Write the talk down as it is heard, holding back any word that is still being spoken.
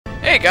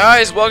Hey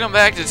guys, welcome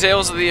back to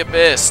Tales of the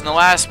Abyss. In the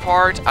last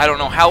part, I don't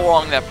know how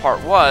long that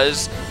part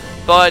was,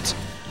 but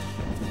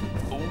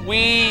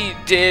we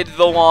did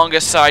the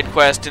longest side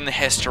quest in the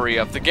history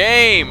of the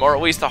game, or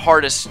at least the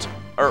hardest,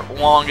 or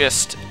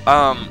longest,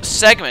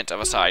 segment of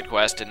a side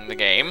quest in the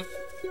game.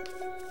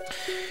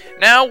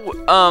 Now,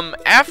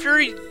 after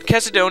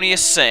Chesedonius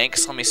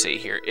sinks, let me see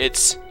here,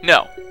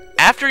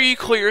 after you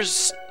clear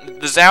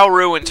the Zao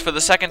ruins for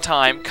the second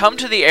time, come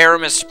to the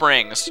Aramis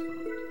Springs,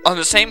 on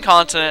the same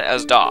continent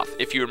as Doth,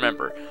 if you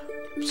remember.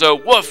 So,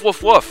 woof,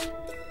 woof, woof.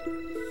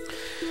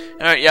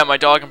 Alright, yeah, my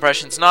dog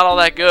impression's not all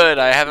that good.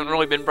 I haven't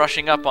really been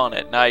brushing up on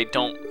it, and I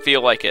don't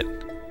feel like it.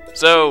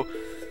 So,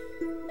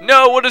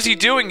 no, what is he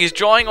doing? He's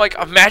drawing, like,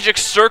 a magic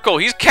circle.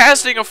 He's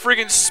casting a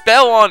friggin'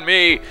 spell on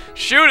me.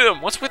 Shoot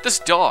him. What's with this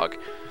dog?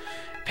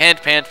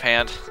 Pant, pant,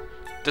 pant.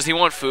 Does he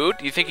want food?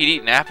 Do you think he'd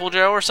eat an apple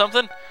gel or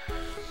something?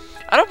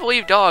 I don't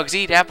believe dogs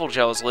eat apple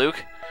gels,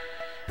 Luke.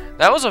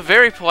 That was a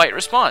very polite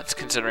response,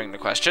 considering the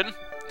question.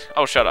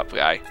 Oh, shut up,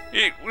 guy.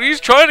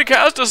 He's trying to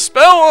cast a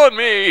spell on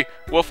me!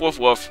 Woof, woof,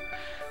 woof.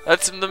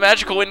 That's the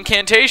magical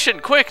incantation.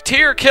 Quick,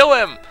 Tyr, kill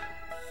him!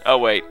 Oh,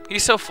 wait.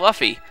 He's so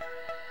fluffy.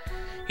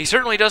 He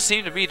certainly does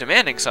seem to be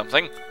demanding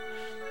something.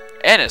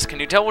 Ennis, can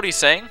you tell what he's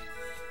saying?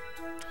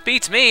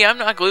 Beats me, I'm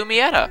not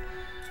Gloomietta.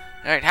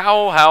 Alright,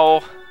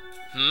 how...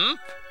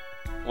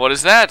 What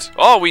is that?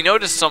 Oh, we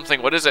noticed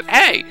something. What is it?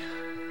 Hey!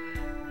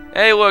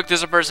 Hey, look,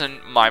 there's a person...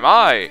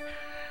 My.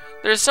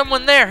 There's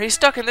someone there. He's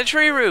stuck in the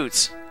tree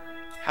roots.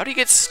 How do you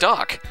get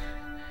stuck?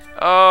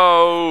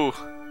 Oh.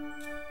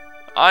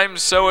 I'm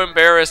so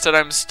embarrassed that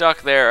I'm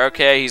stuck there.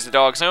 Okay, he's the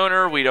dog's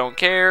owner. We don't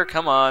care.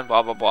 Come on.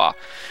 Blah, blah, blah.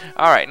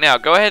 Alright, now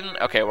go ahead and...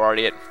 Okay, we're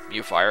already at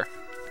Viewfire.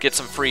 Get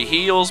some free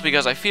heals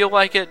because I feel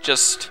like it.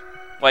 Just,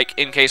 like,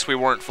 in case we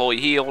weren't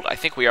fully healed. I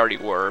think we already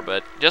were,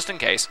 but just in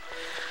case.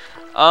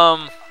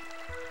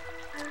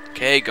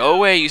 Okay, go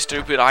away, you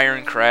stupid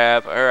iron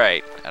crab.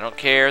 Alright, I don't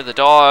care. The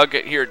dog,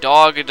 here,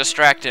 dog,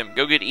 distract him.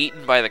 Go get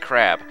eaten by the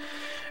crab.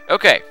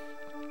 Okay.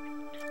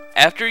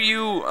 After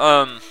you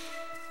come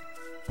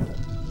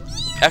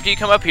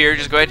up here,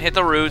 just go ahead and hit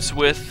the roots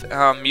with,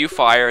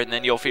 Viewfire, and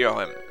then you'll feel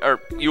him. Or,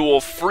 you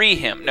will free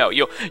him. No,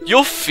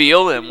 you'll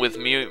feel him with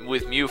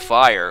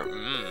Viewfire.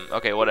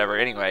 Okay, whatever.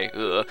 Anyway,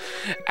 ugh.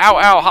 Ow,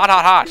 ow, hot,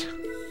 hot, hot.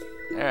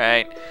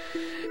 Alright.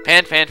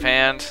 Pant, pant,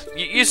 pant.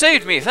 You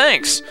saved me,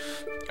 thanks.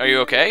 Are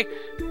you okay?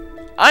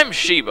 I'm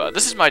Sheba.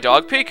 This is my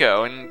dog,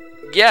 Pico, and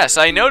yes,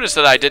 I noticed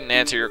that I didn't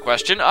answer your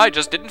question. I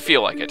just didn't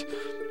feel like it.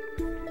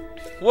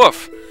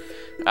 Woof.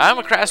 I'm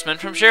a craftsman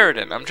from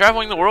Sheridan. I'm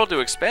traveling the world to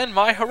expand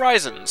my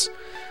horizons.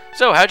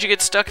 So, how'd you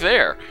get stuck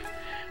there?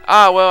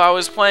 Well, I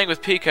was playing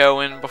with Pico,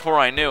 and before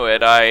I knew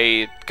it,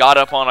 I got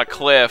up on a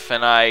cliff,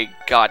 and I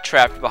got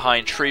trapped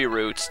behind tree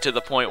roots to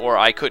the point where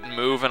I couldn't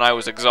move, and I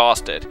was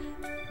exhausted.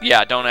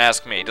 Yeah, don't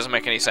ask me. It doesn't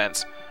make any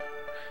sense.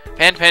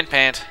 Pant, pant,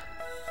 pant.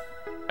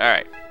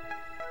 Alright.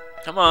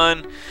 Come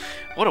on.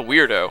 What a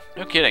weirdo.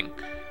 No kidding.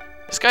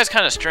 This guy's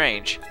kind of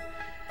strange.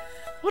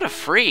 What a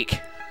freak.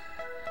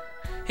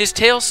 His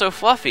tail's so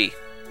fluffy.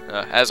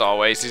 As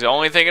always, she's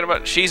only thinking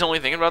about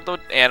the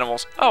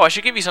animals. Oh, I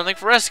should give you something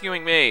for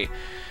rescuing me.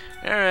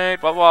 Alright,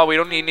 blah blah, we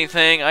don't need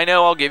anything. I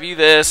know, I'll give you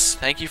this.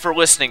 Thank you for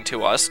listening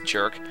to us,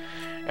 jerk.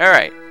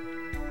 Alright.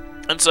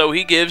 And so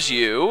he gives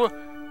you...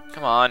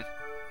 Come on.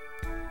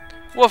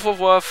 Woof woof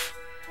woof.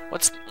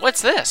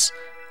 What's this?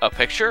 A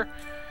picture?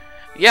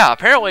 Yeah,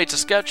 apparently it's a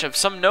sketch of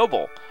some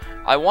noble.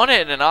 I won it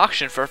in an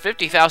auction for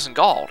 50,000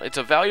 gold. It's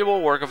a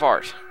valuable work of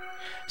art.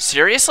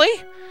 Seriously?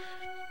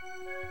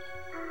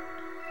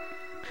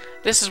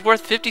 This is worth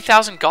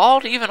 50,000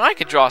 gold? Even I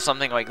could draw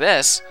something like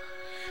this.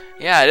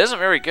 Yeah, it isn't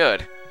very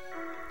good.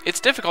 It's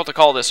difficult to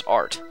call this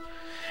art.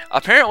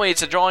 Apparently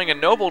it's a drawing a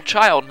noble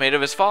child made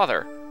of his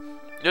father.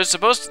 There's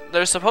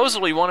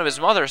supposedly one of his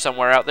mother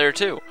somewhere out there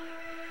too.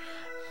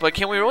 But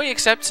can we really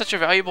accept such a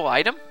valuable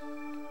item?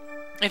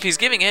 If he's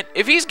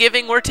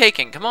giving, we're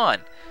taking. Come on.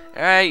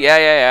 Alright,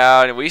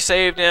 yeah. We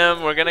saved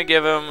him. We're gonna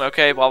give him.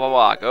 Okay, blah, blah,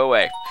 blah. Go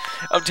away.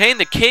 Obtain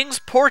the king's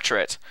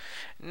portrait.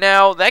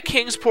 Now, that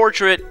king's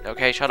portrait...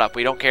 Okay, shut up.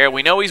 We don't care.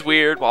 We know he's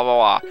weird. Blah,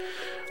 blah,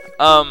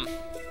 blah.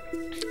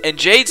 And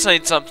Jade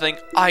said something.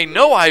 I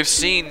know I've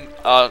seen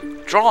a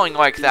drawing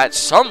like that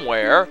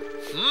somewhere.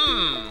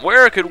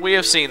 Where could we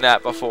have seen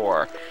that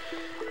before?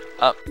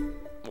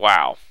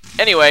 Wow.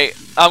 Anyway,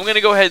 I'm going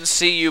to go ahead and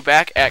see you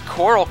back at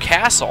Coral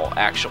Castle,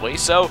 actually.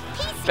 So,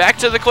 back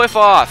to the cliff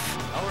off.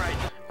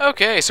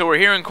 Okay, so we're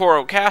here in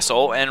Coral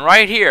Castle, and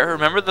right here,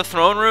 remember the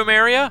throne room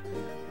area?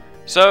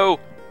 So,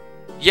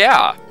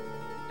 yeah.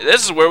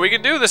 This is where we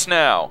can do this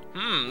now.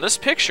 This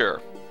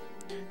picture.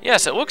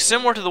 Yes, it looks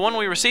similar to the one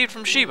we received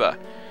from Sheba.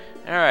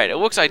 Alright, it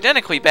looks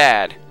identically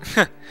bad.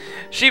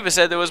 Sheba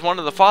said there was one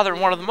of the father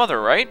and one of the mother,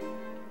 right?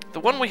 The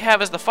one we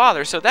have is the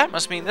father, so that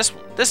must mean this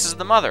is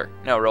the mother.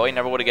 No, really,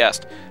 never would have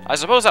guessed. I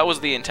suppose that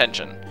was the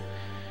intention.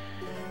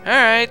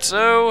 Alright,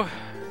 so...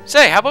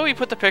 Say, how about we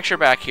put the picture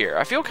back here?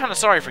 I feel kind of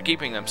sorry for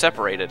keeping them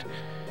separated.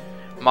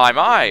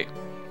 My.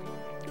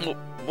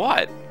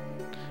 What?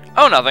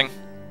 Oh, nothing.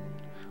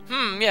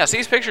 Yes,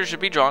 these pictures should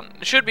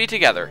be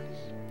together.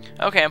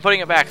 Okay, I'm putting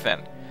it back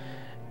then.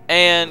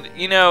 And,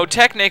 you know,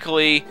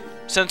 technically,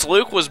 since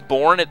Luke was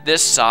born at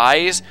this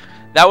size,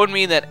 that would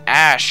mean that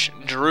Ash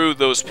drew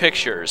those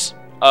pictures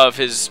of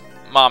his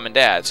mom and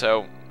dad.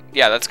 So,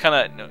 yeah, that's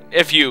kind of,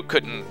 if you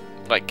couldn't,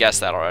 like, guess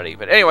that already.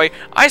 But anyway,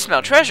 I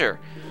smell treasure.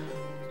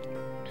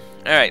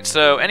 Alright,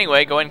 so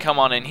anyway, go ahead and come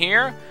on in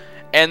here.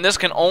 And this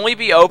can only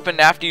be opened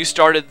after you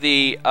started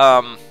the,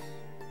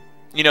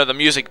 you know, the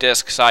music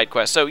disc side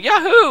quest. So,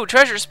 yahoo!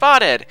 Treasure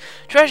spotted!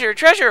 Treasure,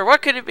 treasure!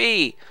 What could it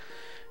be?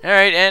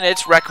 Alright, and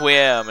it's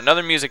Requiem,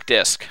 another music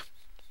disc.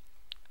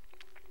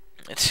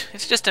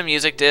 It's just a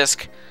music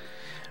disc.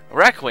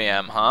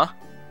 Requiem, huh?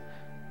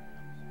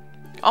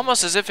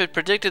 Almost as if it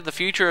predicted the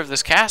future of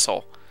this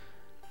castle.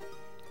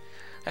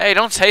 Hey,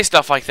 don't say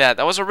stuff like that.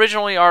 That was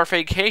originally our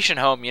vacation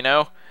home, you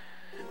know.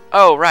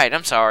 Oh, right,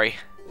 I'm sorry.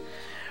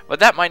 But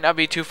that might not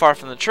be too far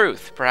from the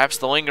truth. Perhaps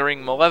the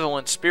lingering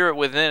malevolent spirit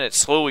within it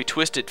slowly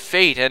twisted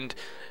fate, and...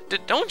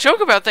 don't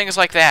joke about things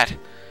like that.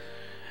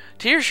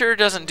 Tyr sure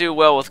doesn't do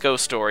well with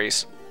ghost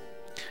stories.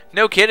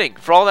 No kidding.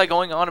 For all that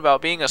going on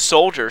about being a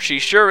soldier, she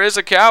sure is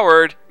a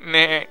coward.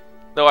 Nah.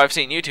 Though I've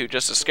seen you two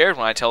just as scared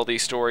when I tell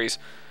these stories.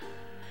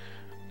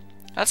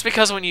 That's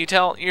because when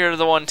you're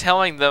the one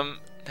telling them,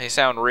 they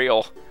sound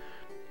real.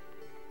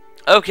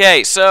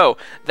 Okay, so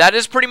that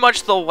is pretty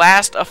much the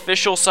last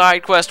official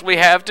side quest we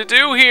have to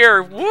do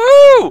here.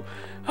 Woo!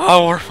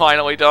 Oh, we're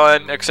finally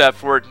done,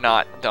 except we're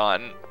not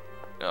done.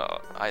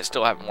 I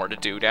still have more to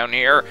do down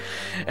here.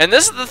 And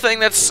this is the thing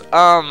that's,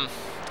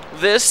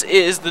 this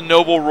is the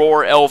Noble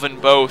Roar Elven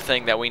Bow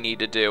thing that we need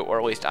to do, or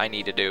at least I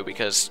need to do,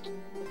 because,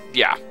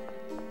 yeah.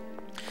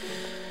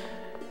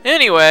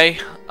 Anyway,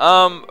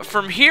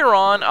 from here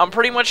on, I'm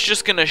pretty much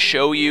just going to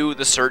show you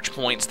the search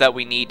points that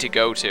we need to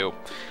go to,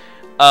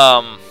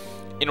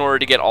 in order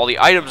to get all the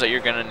items that you're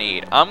going to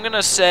need. I'm going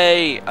to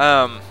say,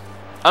 I'm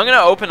going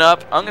to open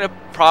up, I'm going to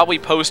probably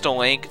post a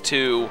link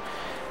to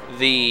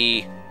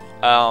the,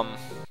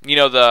 you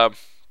know, the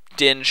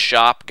Din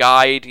shop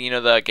guide, you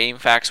know, the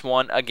GameFAQs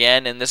one,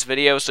 again in this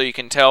video, so you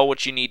can tell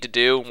what you need to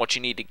do and what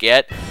you need to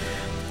get.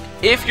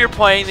 If you're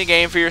playing the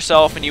game for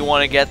yourself and you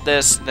want to get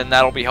this, then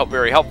that'll be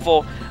very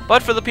helpful.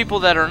 But for the people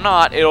that are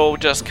not, it'll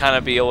just kind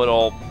of be a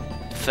little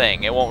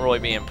thing. It won't really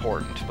be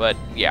important, but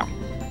yeah.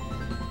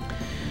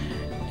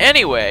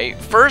 Anyway,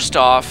 first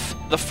off,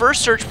 the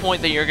first search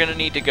point that you're going to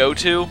need to go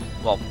to,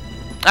 well,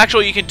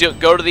 actually you can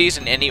go to these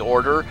in any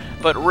order,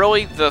 but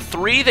really the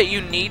three that you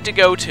need to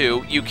go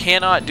to, you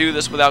cannot do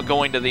this without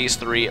going to these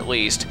three at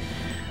least.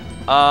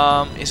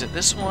 Is it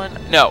this one?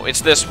 No,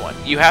 it's this one.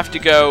 You have to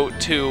go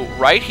to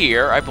right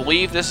here. I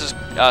believe this is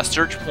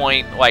search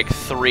point like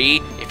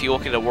 3 if you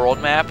look at the world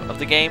map of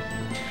the game.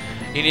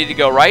 You need to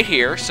go right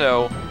here,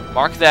 so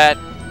mark that.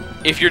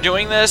 If you're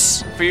doing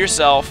this for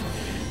yourself,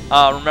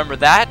 remember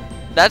that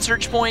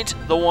search point,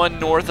 the one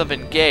north of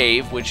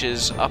Engave, which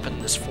is up in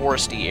this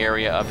foresty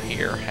area up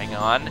here. Hang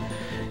on.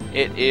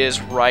 It is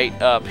right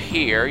up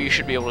here. You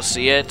should be able to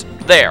see it.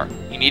 There.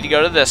 You need to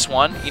go to this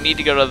one. You need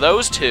to go to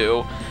those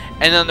two.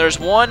 And then there's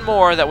one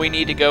more that we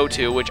need to go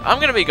to, which I'm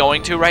going to be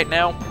going to right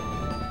now.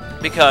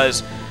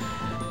 Because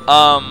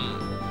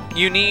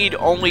you need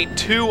only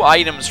 2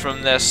 items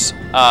from this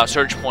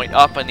search point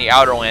up in the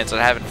Outer Lands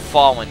that haven't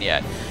fallen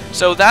yet.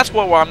 So that's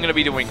what I'm going to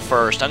be doing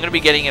first. I'm going to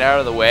be getting it out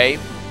of the way.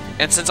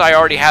 And since I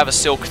already have a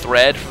silk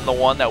thread from the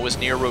one that was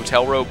near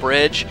Rotelro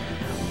Bridge,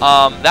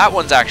 that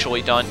one's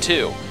actually done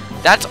too.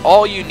 That's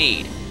all you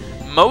need.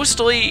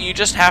 Mostly, you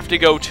just have to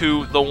go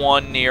to the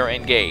one near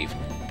Engave.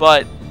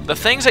 But the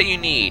things that you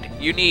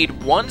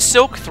need 1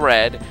 silk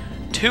thread,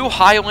 2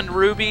 Highland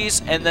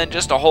rubies, and then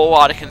just a whole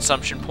lot of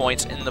consumption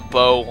points in the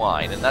bow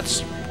line. And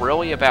that's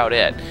really about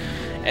it.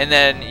 And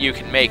then you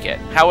can make it.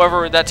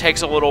 However, that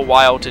takes a little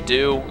while to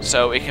do,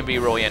 so it can be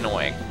really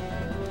annoying.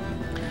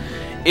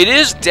 It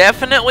is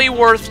definitely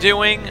worth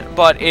doing,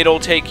 but it'll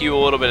take you a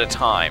little bit of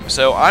time.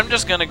 So I'm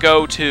just going to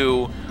go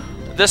to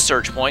this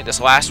search point, this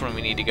last one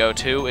we need to go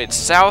to. It's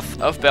south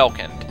of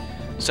Belkend.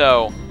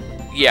 So,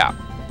 yeah.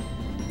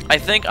 I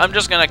think I'm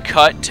just going to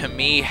cut to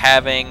me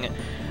having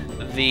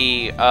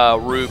the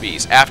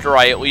rubies after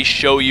I at least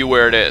show you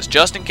where it is,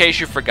 just in case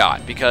you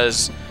forgot,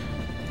 because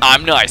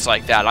I'm nice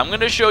like that. I'm going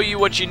to show you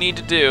what you need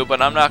to do,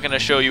 but I'm not going to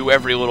show you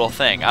every little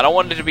thing. I don't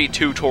want it to be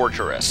too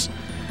torturous.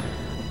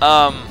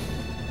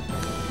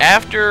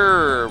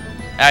 After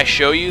I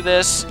show you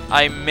this,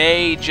 I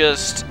may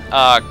just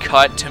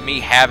cut to me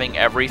having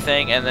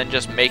everything and then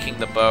just making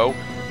the bow,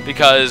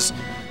 because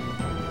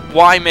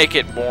why make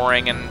it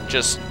boring and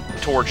just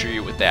torture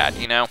you with that,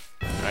 you know?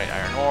 Alright,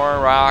 iron ore,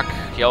 rock,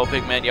 yellow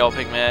pigment, yellow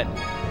pigment.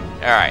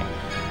 Alright,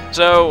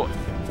 so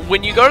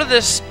when you go to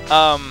this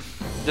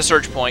the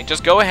search point,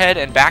 just go ahead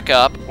and back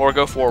up or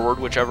go forward,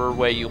 whichever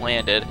way you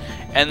landed,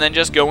 and then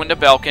just go into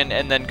Belkend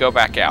and then go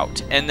back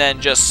out. And then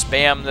just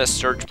spam this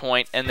search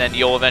point, and then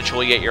you'll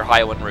eventually get your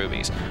Highland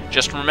rubies.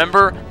 Just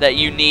remember that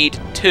you need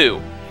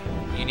 2.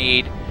 You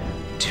need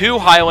 2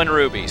 Highland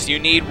rubies. You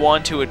need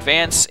 1 to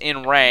advance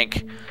in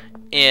rank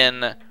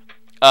in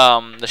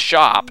the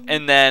shop,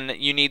 and then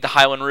you need the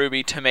Highland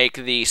Ruby to make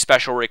the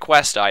special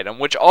request item,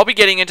 which I'll be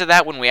getting into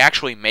that when we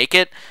actually make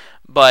it,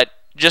 but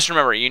just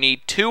remember, you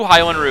need 2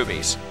 Highland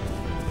Rubies.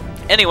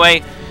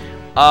 Anyway,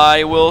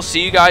 I will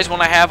see you guys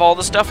when I have all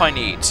the stuff I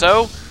need,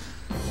 so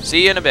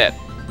see you in a bit,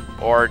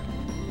 or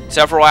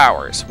several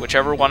hours,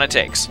 whichever one it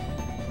takes.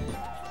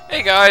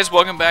 Hey guys,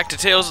 welcome back to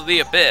Tales of the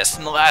Abyss.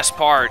 In the last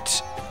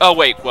part... Oh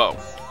wait, whoa.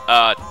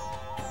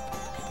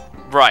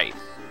 Right.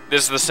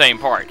 This is the same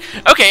part.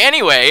 Okay,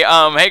 anyway,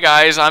 hey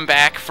guys, I'm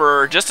back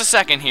for just a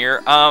second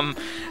here.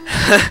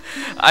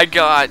 I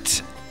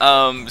got,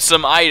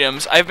 some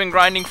items. I've been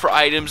grinding for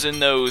items in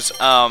those,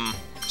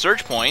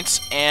 search points,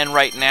 and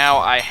right now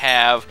I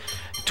have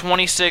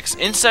 26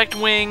 insect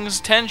wings,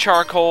 10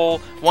 charcoal,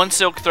 1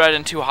 silk thread,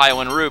 and 2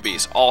 Highland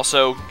rubies.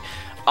 Also,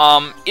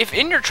 if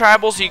in your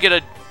tribals you get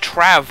a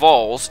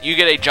travels, you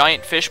get a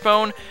giant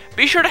fishbone,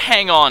 be sure to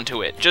hang on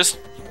to it. Just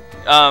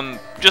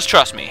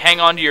trust me, hang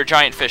on to your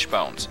giant fish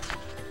bones.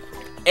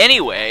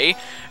 Anyway,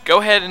 go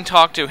ahead and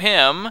talk to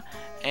him,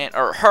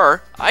 or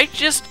her. I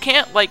just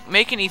can't, like,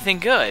 make anything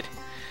good.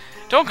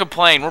 Don't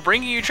complain, we're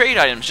bringing you trade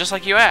items just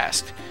like you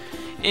asked.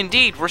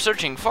 Indeed, we're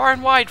searching far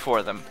and wide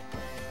for them.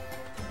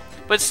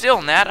 But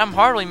still, Nat, I'm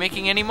hardly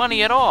making any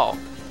money at all.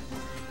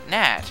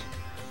 Nat.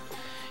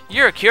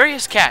 You're a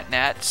curious cat,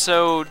 Nat,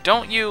 so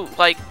don't you,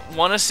 like,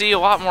 want to see a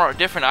lot more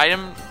different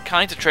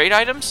kinds of trade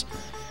items?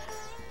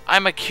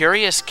 I'm a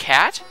curious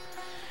cat?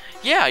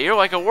 Yeah, you're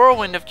like a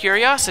whirlwind of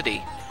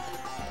curiosity.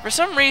 For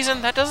some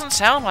reason, that doesn't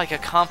sound like a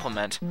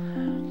compliment.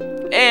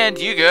 And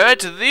you get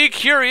the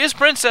Curious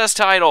Princess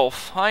title,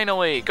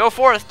 finally. Go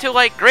forth to,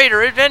 like,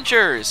 greater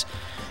adventures.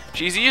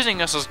 She's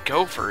using us as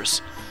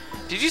gophers.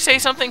 Did you say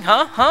something,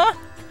 huh? Huh?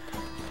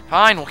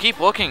 Fine, we'll keep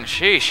looking,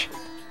 sheesh.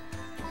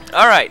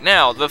 Alright,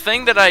 now, the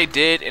thing that I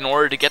did in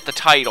order to get the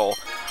title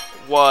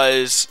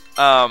was,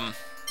 let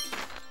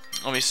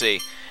me see.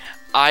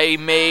 I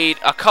made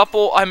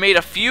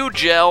a few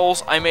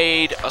gels, I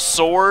made a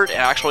sword, and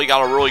actually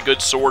got a really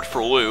good sword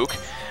for Luke.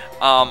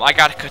 I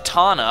got a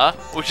katana,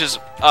 which is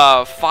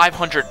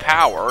 500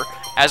 power,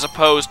 as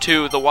opposed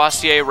to the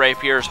Wassier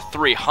Rapier's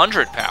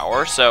 300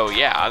 power, so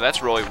yeah,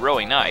 that's really,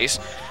 really nice.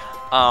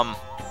 Now,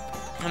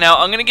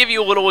 I'm going to give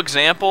you a little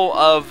example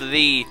of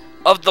the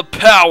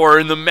power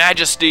and the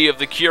majesty of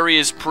the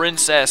Curious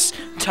Princess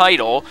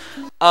title.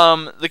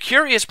 The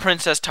Curious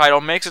Princess title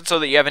makes it so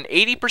that you have an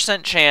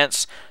 80%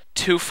 chance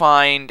to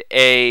find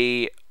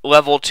a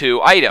level 2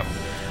 item,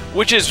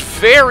 which is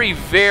very,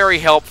 very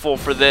helpful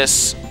for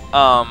this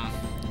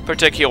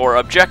particular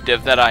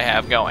objective that I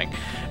have going.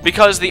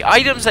 Because the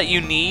items that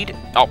you need...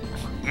 Oh,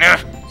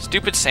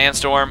 stupid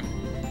sandstorm.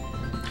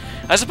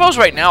 I suppose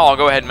right now I'll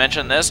go ahead and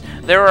mention this.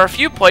 There are a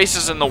few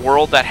places in the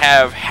world that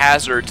have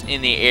hazards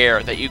in the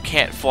air that you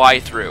can't fly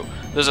through.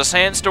 There's a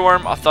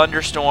sandstorm, a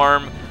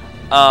thunderstorm,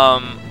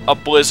 a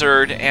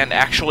blizzard, and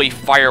actually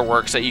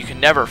fireworks that you can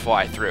never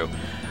fly through.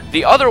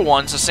 The other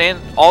ones,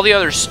 all the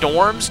other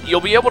storms, you'll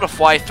be able to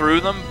fly through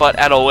them, but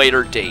at a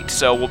later date,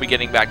 so we'll be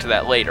getting back to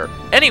that later.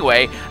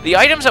 Anyway, the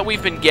items that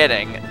we've been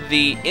getting,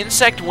 the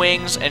insect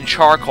wings and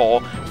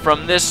charcoal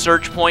from this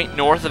search point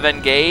north of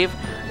Engave,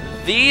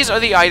 these are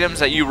the items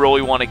that you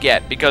really want to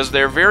get, because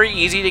they're very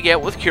easy to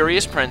get with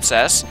Curious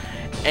Princess,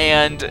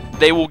 and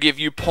they will give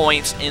you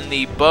points in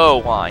the bow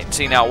line.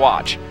 See, now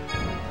watch.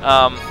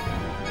 Come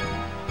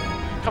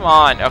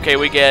on. Okay,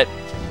 we get...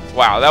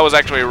 Wow, that was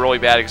actually a really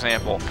bad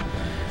example.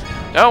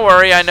 Don't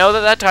worry, I know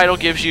that title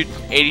gives you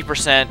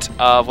 80%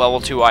 of level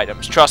 2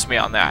 items. Trust me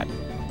on that.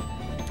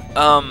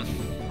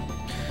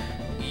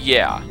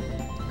 Yeah.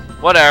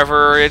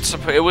 Whatever,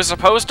 it was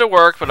supposed to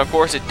work, but of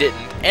course it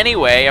didn't.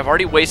 Anyway, I've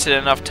already wasted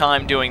enough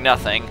time doing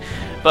nothing.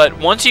 But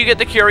once you get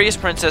the Curious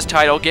Princess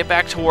title, get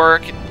back to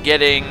work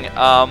getting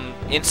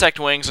insect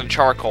wings and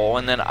charcoal,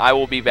 and then I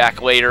will be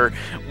back later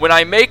when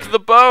I make the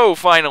bow,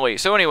 finally.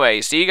 So anyway,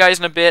 see you guys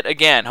in a bit.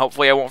 Again,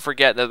 hopefully I won't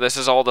forget that this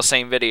is all the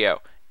same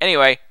video.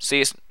 Anyway,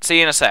 see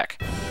you in a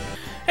sec.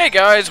 Hey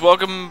guys,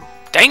 welcome...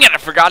 Dang it, I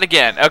forgot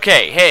again.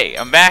 Okay, hey,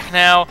 I'm back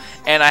now,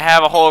 and I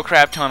have a whole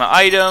crap ton of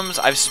items.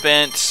 I've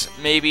spent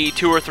maybe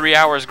 2 or 3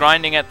 hours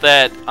grinding at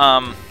that,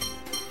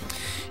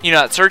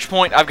 that search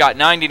point. I've got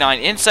 99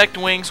 insect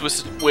wings,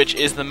 which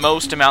is the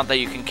most amount that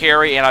you can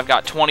carry, and I've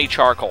got 20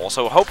 charcoal.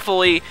 So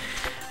hopefully,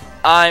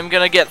 I'm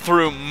gonna get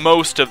through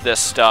most of this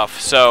stuff,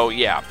 so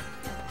yeah.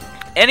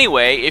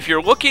 Anyway, if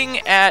you're looking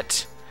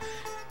at,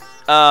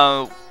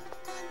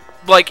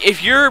 like,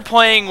 if you're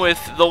playing with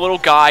the little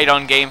guide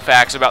on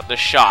GameFAQs about the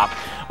shop,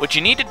 what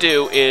you need to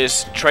do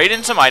is trade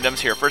in some items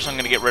here. First, I'm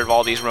going to get rid of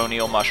all these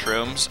Roneal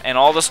mushrooms and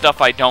all the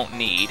stuff I don't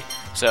need.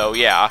 So,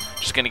 yeah,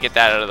 just going to get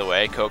that out of the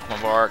way. Kokomo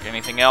bark.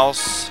 Anything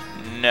else?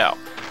 No.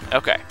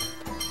 Okay.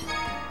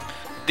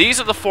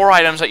 These are the 4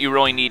 items that you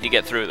really need to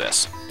get through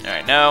this.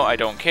 Alright, no, I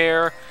don't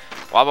care.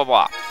 Blah, blah,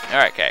 blah.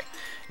 Alright, okay.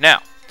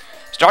 Now,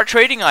 start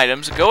trading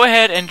items. Go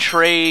ahead and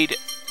trade...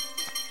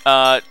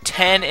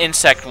 10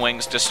 insect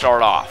wings to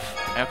start off.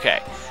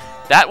 Okay.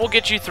 That will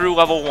get you through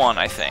level 1,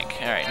 I think.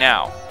 Alright,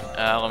 now,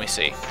 let me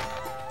see.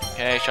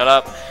 Okay, shut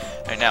up.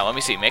 Alright, now, let me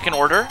see. Make an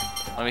order.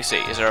 Let me see.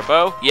 Is there a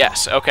bow?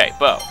 Yes. Okay,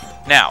 bow.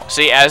 Now,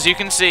 see, as you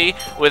can see,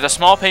 with a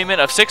small payment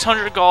of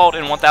 600 gold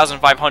and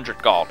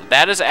 1,500 gold,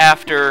 that is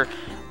after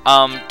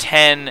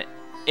 10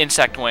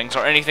 insect wings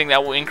or anything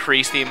that will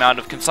increase the amount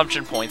of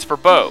consumption points for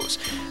bows.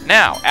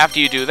 Now, after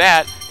you do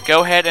that,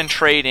 go ahead and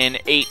trade in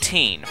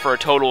 18 for a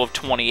total of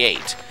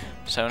 28.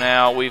 So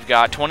now we've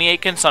got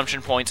 28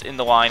 consumption points in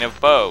the line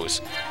of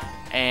bows.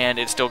 And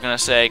it's still going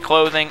to say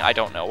clothing. I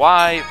don't know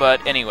why,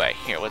 but anyway,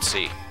 here, let's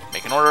see.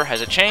 Make an order.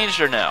 Has it changed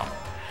or no?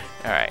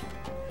 Alright.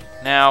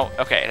 Now,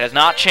 okay, it has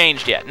not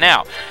changed yet.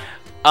 Now,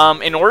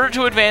 in order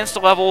to advance to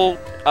level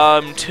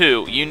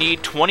 2, you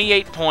need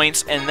 28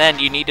 points, and then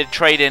you need to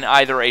trade in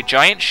either a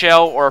giant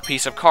shell or a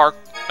piece of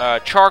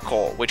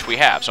charcoal, which we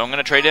have. So I'm going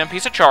to trade in a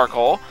piece of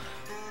charcoal.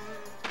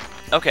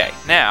 Okay,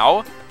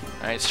 now,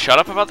 alright, shut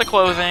up about the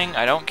clothing.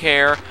 I don't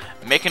care.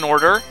 Make an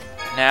order.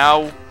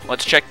 Now,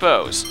 let's check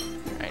bows.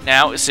 Alright,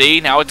 now,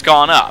 see, now it's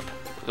gone up.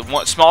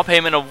 The small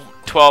payment of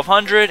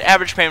 1,200,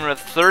 average payment of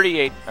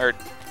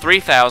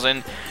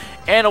 3,000,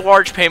 and a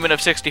large payment of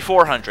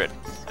 6,400.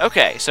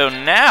 Okay, so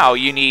now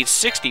you need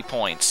 60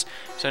 points.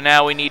 So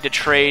now we need to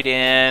trade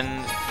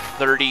in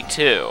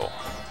 32.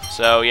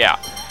 So yeah.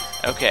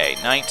 Okay,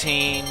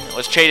 19.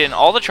 Let's trade in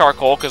all the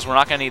charcoal because we're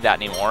not going to need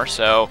that anymore.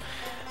 So,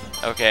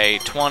 okay,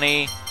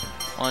 20.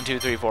 1, 2,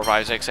 3, 4,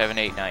 5, 6, 7,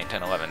 8, 9,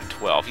 10, 11,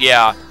 12.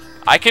 Yeah,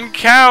 I can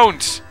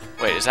count!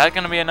 Wait, is that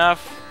going to be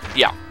enough?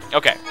 Yeah,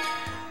 okay.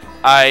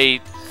 I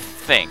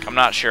think. I'm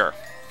not sure.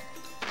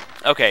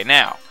 Okay,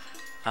 now.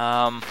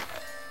 Let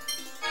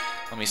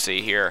me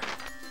see here.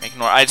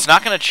 It's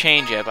not going to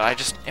change it,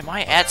 but am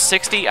I at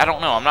 60? I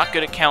don't know. I'm not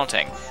good at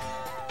counting.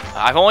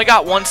 I've only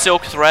got 1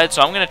 silk thread,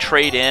 so I'm going to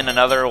trade in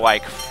another,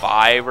 like,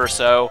 5 or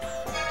so.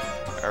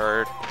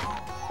 Or,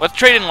 let's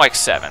trade in, like,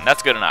 7.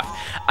 That's good enough.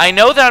 I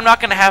know that I'm not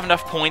going to have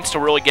enough points to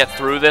really get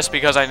through this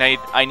because I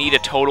need a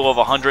total of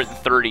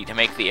 130 to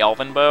make the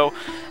elven bow.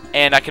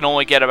 And I can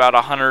only get about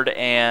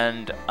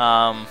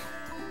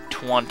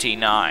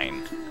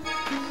 129.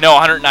 No,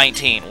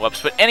 119.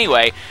 Whoops. But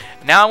anyway,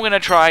 now I'm going to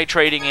try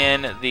trading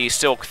in the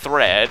silk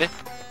thread.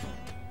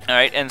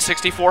 Alright, and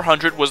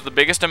 6,400 was the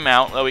biggest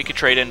amount that we could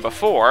trade in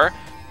before.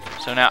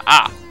 So now,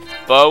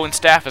 bow and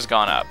staff has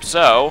gone up.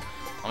 So,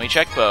 let me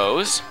check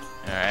bows.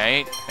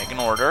 Alright, make an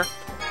order.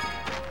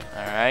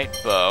 Alright,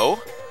 bow.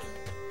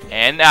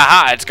 And,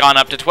 it's gone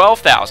up to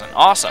 12,000.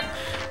 Awesome.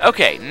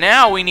 Okay,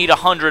 now we need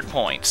 100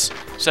 points.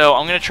 So,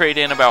 I'm going to trade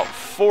in about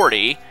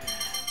 40.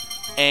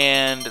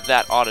 And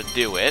that ought to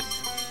do it.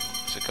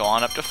 So go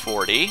on up to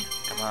 40.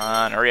 Come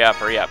on, hurry up,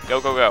 hurry up. Go,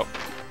 go, go.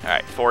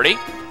 Alright, 40.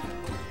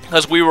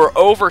 Because we were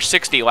over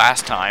 60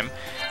 last time.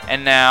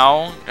 And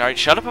now, alright,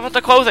 shut up about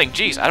the clothing.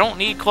 Jeez, I don't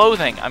need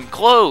clothing. I'm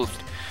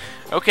clothed.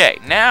 Okay,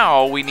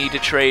 now we need to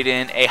trade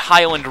in a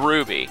Highland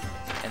Ruby.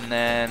 And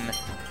then,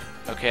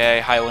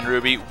 okay, Highland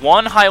Ruby.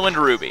 1 Highland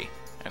Ruby.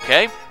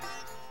 Okay.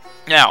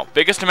 Now,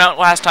 biggest amount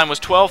last time was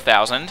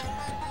 12,000.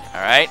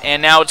 Alright,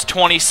 and now it's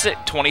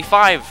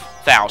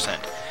 25,000.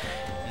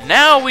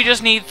 Now we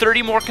just need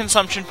 30 more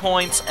consumption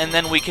points, and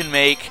then we can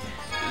make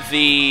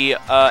the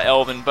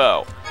elven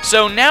bow.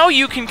 So now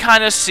you can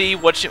kind of see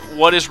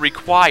what is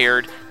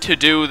required to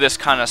do this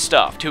kind of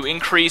stuff, to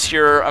increase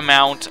your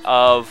amount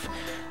of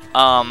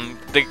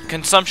the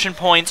consumption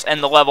points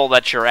and the level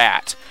that you're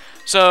at.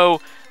 So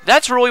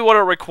that's really what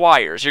it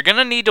requires. You're going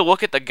to need to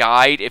look at the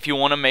guide if you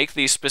want to make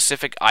these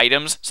specific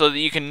items so that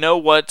you can know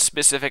what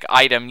specific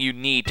item you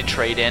need to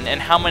trade in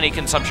and how many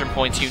consumption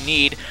points you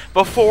need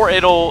before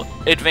it'll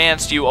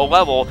advance you a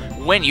level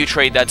when you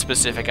trade that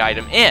specific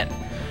item in.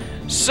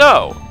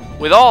 So,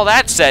 with all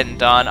that said and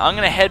done, I'm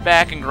going to head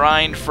back and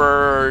grind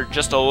for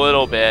just a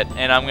little bit,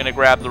 and I'm going to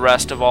grab the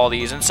rest of all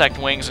these insect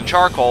wings and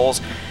charcoals,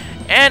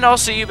 and I'll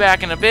see you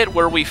back in a bit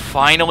where we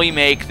finally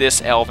make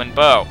this elven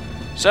bow.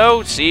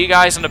 So, see you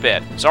guys in a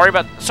bit. Sorry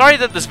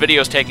that this video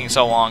is taking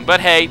so long,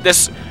 but hey,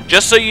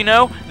 just so you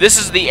know, this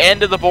is the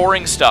end of the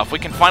boring stuff. We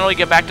can finally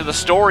get back to the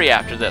story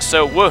after this,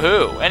 so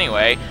woohoo.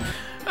 Anyway,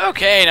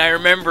 okay, and I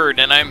remembered,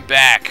 and I'm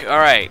back.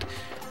 Alright,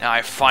 now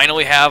I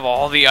finally have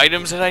all the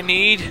items that I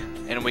need,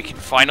 and we can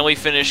finally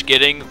finish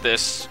getting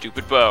this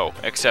stupid bow,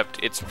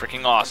 except it's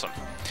freaking awesome.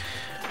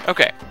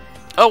 Okay.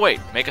 Oh, wait,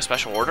 make a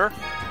special order?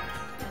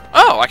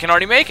 Oh, I can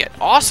already make it.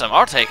 Awesome,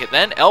 I'll take it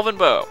then. Elven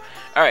bow.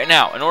 Alright,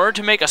 now, in order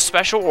to make a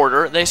special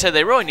order, they said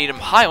they really need a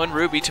Highland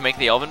Ruby to make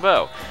the elven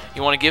bow.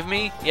 You want to give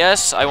me?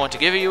 Yes, I want to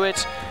give you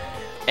it.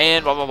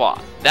 And blah, blah,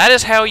 blah. That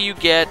is how you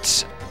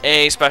get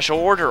a special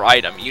order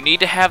item. You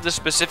need to have the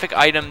specific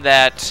item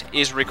that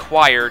is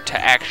required to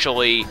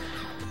actually,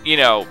 you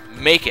know,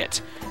 make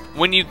it.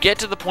 When you get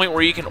to the point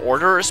where you can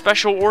order a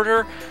special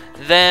order,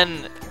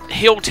 then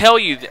he'll tell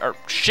you, or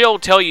she'll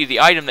tell you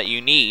the item that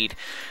you need,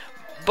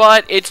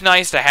 but it's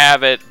nice to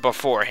have it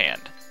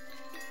beforehand.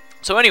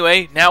 So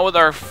anyway, now with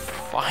our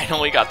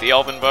finally got the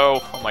elven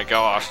bow. Oh my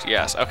gosh,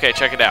 yes. Okay,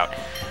 check it out.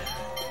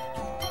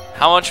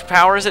 How much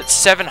power is it?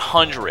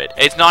 700.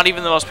 It's not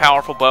even the most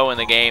powerful bow in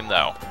the game,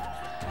 though.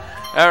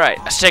 Alright,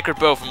 a sacred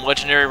bow from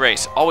legendary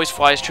race. Always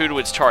flies true to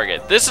its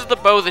target. This is the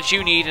bow that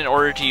you need in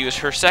order to use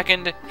her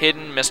second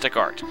hidden mystic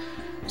art.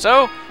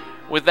 So,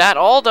 with that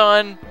all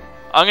done,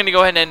 I'm going to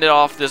go ahead and end it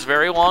off this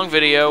very long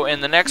video.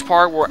 In the next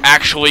part, we're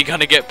actually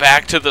going to get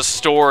back to the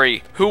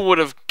story. Who would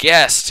have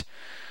guessed?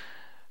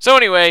 So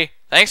anyway,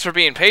 thanks for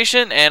being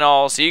patient, and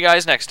I'll see you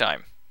guys next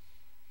time.